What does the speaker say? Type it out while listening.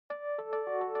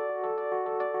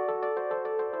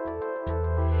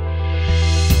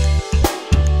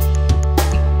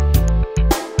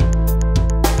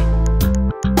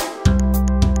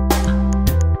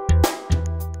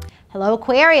Hello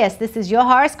Aquarius, this is your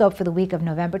horoscope for the week of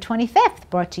November 25th,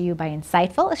 brought to you by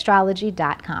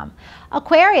InsightfulAstrology.com.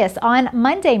 Aquarius, on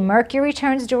Monday, Mercury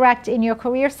turns direct in your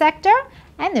career sector,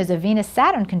 and there's a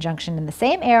Venus-Saturn conjunction in the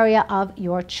same area of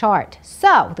your chart.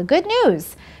 So, the good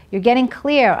news, you're getting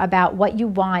clear about what you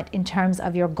want in terms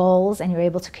of your goals, and you're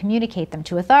able to communicate them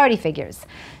to authority figures.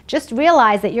 Just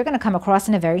realize that you're going to come across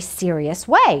in a very serious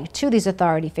way to these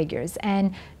authority figures,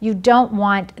 and you don't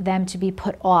want them to be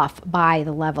put off by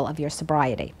the level of your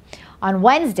sobriety. On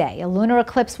Wednesday, a lunar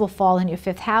eclipse will fall in your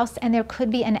 5th house, and there could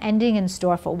be an ending in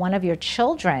store for one of your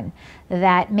children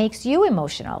that makes you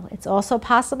emotional. It's also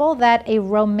possible that a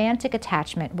romantic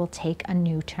attachment will take a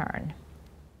new turn.